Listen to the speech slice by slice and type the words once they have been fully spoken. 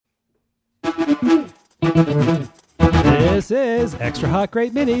This is Extra Hot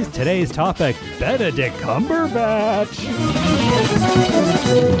Great Minis. Today's topic, Benedict Cumberbatch.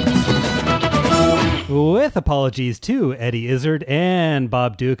 With apologies to Eddie Izzard and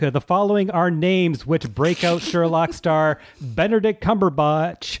Bob Duca, the following are names which breakout Sherlock star Benedict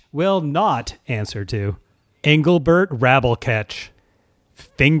Cumberbatch will not answer to. Engelbert Rabblecatch,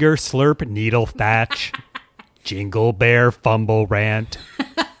 Finger Slurp Needle Thatch, Jingle Bear Fumble Rant,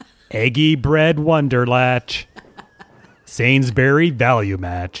 Eggybread Wonderlatch, Sainsbury Value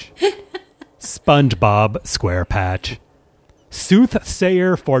Match, SpongeBob Square Patch,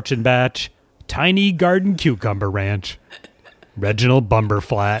 Soothsayer Fortune Batch, Tiny Garden Cucumber Ranch, Reginald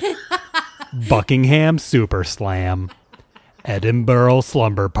Bumberflat, Buckingham Super Slam, Edinburgh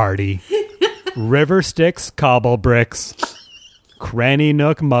Slumber Party, River Styx Cobble Bricks, Cranny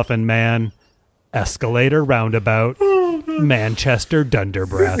Nook Muffin Man, Escalator Roundabout, Manchester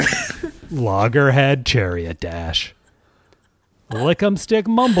Dunderbreath, Loggerhead Chariot Dash, Lick'em Stick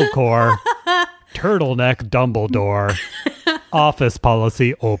Mumblecore, Turtleneck Dumbledore, Office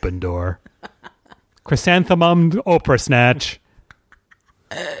Policy Open Door, Chrysanthemum Oprah Snatch,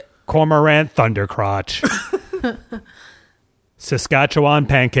 Cormorant Thundercrotch, Saskatchewan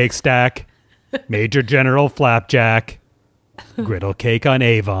Pancake Stack, Major General Flapjack, Griddle Cake on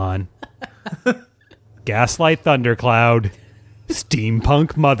Avon, Gaslight Thundercloud,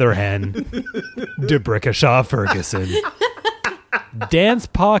 Steampunk Mother Hen, DeBrickashaw Ferguson, Dance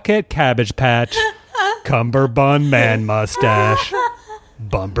Pocket Cabbage Patch, Cumberbund Man Mustache,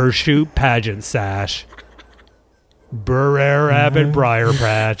 Bumbershoot Pageant Sash, Burrare Abbott Briar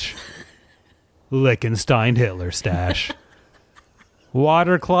Patch, Lichtenstein Hitler Stash,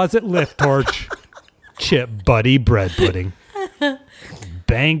 Water Closet Lift Torch, Chip Buddy Bread Pudding,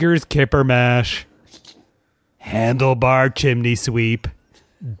 Bangers Kipper Mash, Handlebar Chimney Sweep,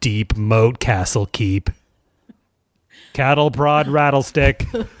 Deep Moat Castle Keep, Cattle Prod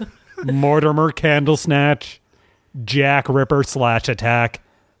Rattlestick, Mortimer Candle Snatch, Jack Ripper Slash Attack,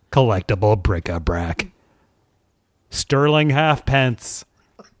 Collectible Bric-a-Brac, Sterling Halfpence,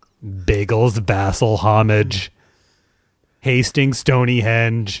 Bagels Vassal Homage, Hastings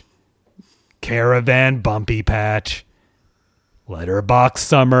Stonehenge, Caravan Bumpy Patch, Letterbox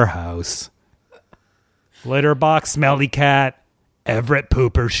Summer House, Litterbox Smelly Cat, Everett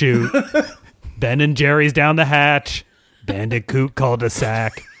Pooper Shoot, Ben and Jerry's Down the Hatch, Bandicoot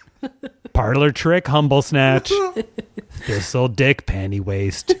Cul-de-sac, Parlor Trick Humble Snatch, Thistle Dick Panty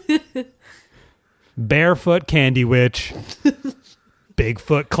Waist, Barefoot Candy Witch,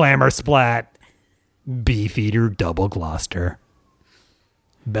 Bigfoot Clamor Splat, Beefeater Double Gloucester,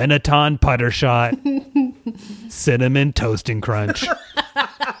 Benetton Putter Shot, Cinnamon Toast and Crunch,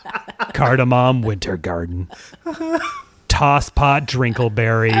 Cardamom Winter Garden, Tosspot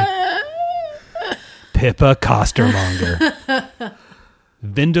Drinkleberry, Pippa Costermonger,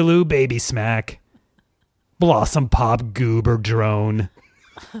 Vindaloo Baby Smack, Blossom Pop Goober Drone,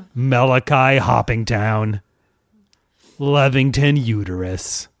 Malachi Hoppingtown, Levington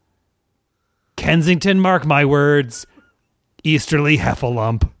Uterus, Kensington Mark My Words, Easterly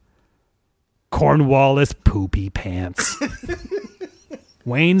Heffalump, Cornwallis Poopy Pants,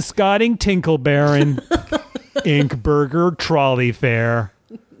 Wainscoting Tinkle Baron, Inkburger Trolley Fair,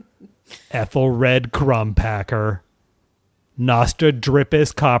 Ethelred Crumb Packer,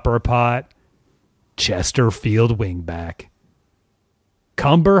 Nostradrippus Copperpot, Chesterfield Wingback,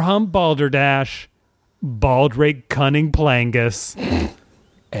 Cumberhump Balderdash, Baldrake Cunning Plangus,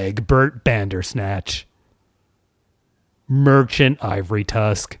 Egbert Bandersnatch, Merchant Ivory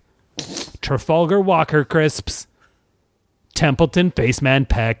Tusk, Trafalgar Walker Crisps, Templeton Faceman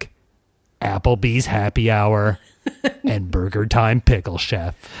Peck, Applebee's Happy Hour, and Burger Time Pickle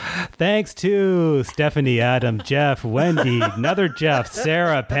Chef. Thanks to Stephanie, Adam, Jeff, Wendy, another Jeff,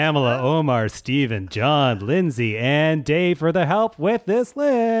 Sarah, Pamela, Omar, Stephen, John, Lindsay, and Dave for the help with this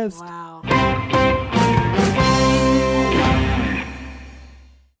list. Wow.